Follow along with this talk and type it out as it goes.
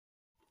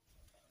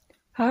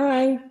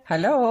Hi,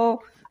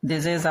 hello.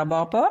 This is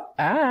Abapa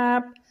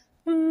app.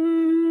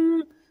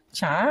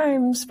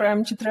 Chimes from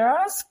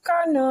Chitra's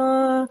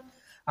corner.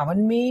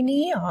 அவன் மேனி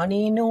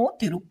ஆனேனோ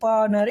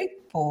திருப்பானரைப்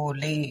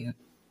போலே.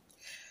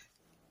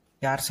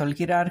 யார்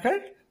சொல்கிறார்கள்?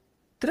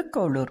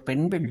 திருக்கோளூர்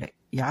பெண் பிள்ளை.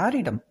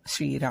 யாரிடம்?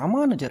 ஸ்ரீ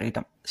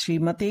ராமானுஜரிடம்.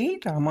 ஸ்ரீமதே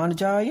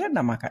ராமானுஜாய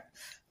நமக.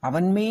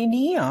 அவன்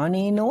மேனி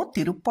ஆனேனோ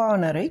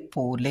திருப்பானரைப்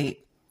போலே.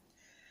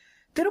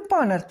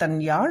 திருப்பாணர் தன்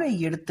யாழை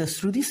எடுத்து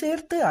ஸ்ருதி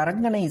சேர்த்து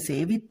அரங்கனை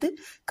சேவித்து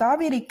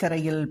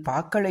காவிரிக்கரையில்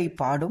பாக்களை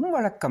பாடும்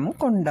வழக்கம்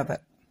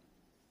கொண்டவர்.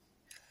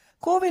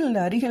 கோவில்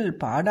அருகில்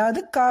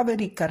பாடாது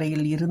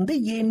காவிரிக்கரையில் இருந்து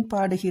ஏன்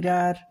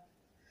பாடுகிறார்?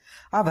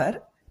 அவர்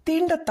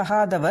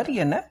தீண்டத்தகாதவர்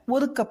என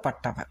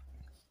ஒதுக்கப்பட்டவர்.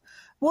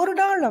 ஒரு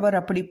நாள் அவர்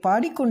அப்படி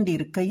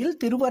பாடிக்கொண்டிருக்கையில்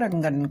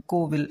திருவரங்கன்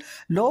கோவில்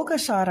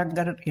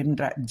லோகசாரங்கர்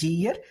என்ற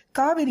ஜீயர்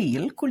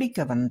காவிரியில்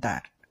குளிக்க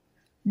வந்தார்.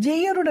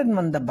 ஜெயருடன்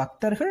வந்த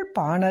பக்தர்கள்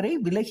பாணரை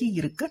விலகி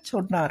இருக்க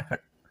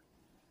சொன்னார்கள்.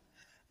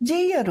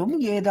 ஜெயரும்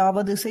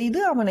ஏதாவது செய்து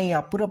அவனை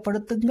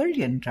அப்புறப்படுத்துங்கள்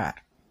என்றார்.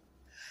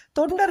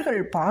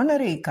 தொண்டர்கள்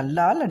பாணரை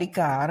கல்லால் அடிக்க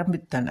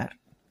ஆரம்பித்தனர்.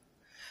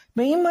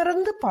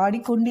 மெய்மறந்து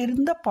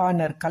பாடிக்கொண்டிருந்த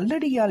பாணர்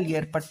கல்லடியால்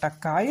ஏற்பட்ட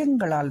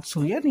காயங்களால்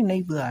சுய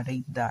நினைவு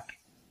அடைந்தார்.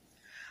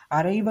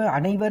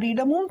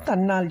 அனைவரிடமும்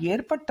தன்னால்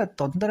ஏற்பட்ட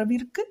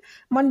தொந்தரவிற்கு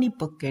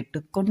மன்னிப்பு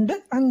கேட்டுக்கொண்டு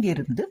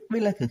அங்கிருந்து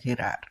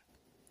விலகுகிறார்.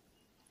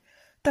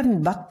 தன்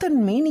பக்தன்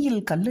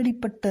மேனியில்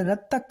கல்லடிப்பட்ட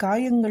இரத்த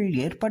காயங்கள்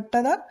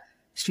ஏற்பட்டதால்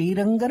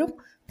ஸ்ரீரங்கரும்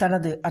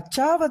தனது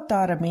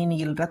அச்சாவதார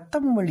மேனியில்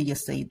ரத்தம் வழிய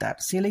செய்தார்.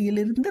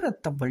 சிலையிலிருந்து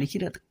ரத்தம்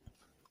வழிகிறது.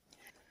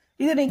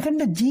 இதனை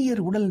கண்ட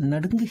ஜீயர் உடல்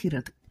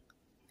நடுங்குகிறது.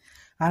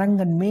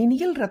 அரங்கன்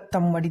மேனியில்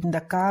ரத்தம்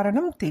வடிந்த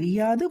காரணம்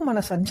தெரியாது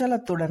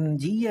மனசஞ்சலத்துடன்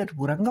ஜீயர்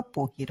உறங்கப்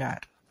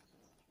போகிறார்.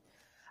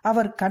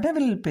 அவர்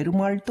கனவில்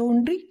பெருமாள்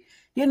தோன்றி,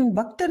 என்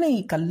பக்தனை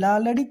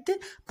கல்லால் அடித்து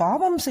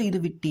பாவம்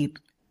செய்து விட்டீர்.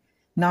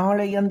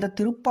 நாளை அந்த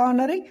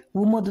திருப்பாணரை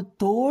உமது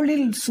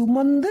தோளில்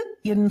சுமந்து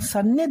என்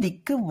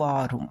சந்நிதிக்கு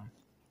வாரும்.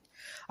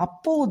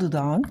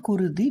 அப்போதுதான்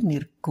குருதி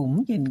நிற்கும்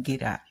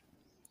என்கிறார்.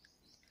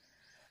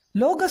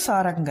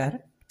 லோகசாரங்கர்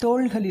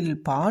தோள்களில்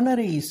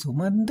பாணரை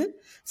சுமந்து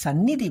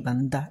சந்நிதி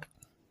வந்தார்.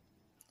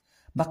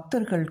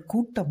 பக்தர்கள்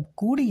கூட்டம்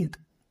கூடியது.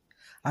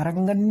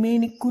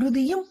 அரங்கன்மேனி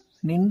குருதியும்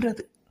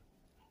நின்றது.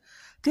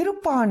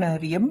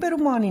 திருப்பாணர்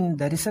எம்பெருமானின்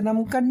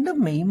தரிசனம் கண்டு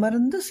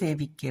மெய்மறந்து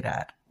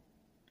சேவிக்கிறார்.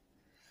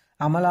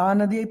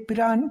 அமலானதே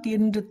பிரான்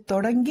என்று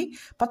தொடங்கி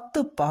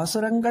 10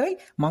 பாசுரங்களை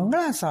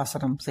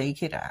மங்களாசாசனம்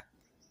செய்கிறார்.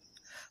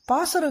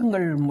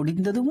 பாசுரங்கள்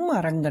முடிந்ததும்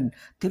அரங்கன்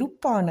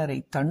திருப்பாணரை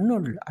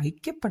தன்னுள்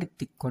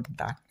ஐக்கியப்படுத்திக்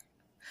கொண்டான்.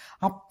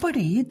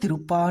 அப்படி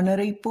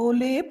திருப்பாணரை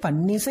போலே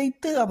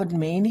பன்னிசைத்து அவன்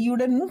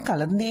மேனியுடன்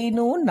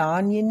கலந்தேனோ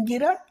நான்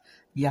என்கிறாள்.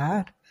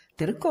 யார்?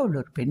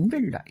 திருக்கோளூர் பெண்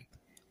பிள்ளாய்.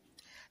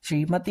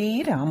 ஸ்ரீமதே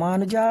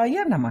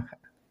ராமானுஜாய நமக.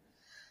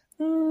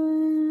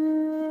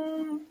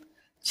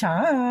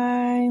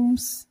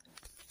 Chimes.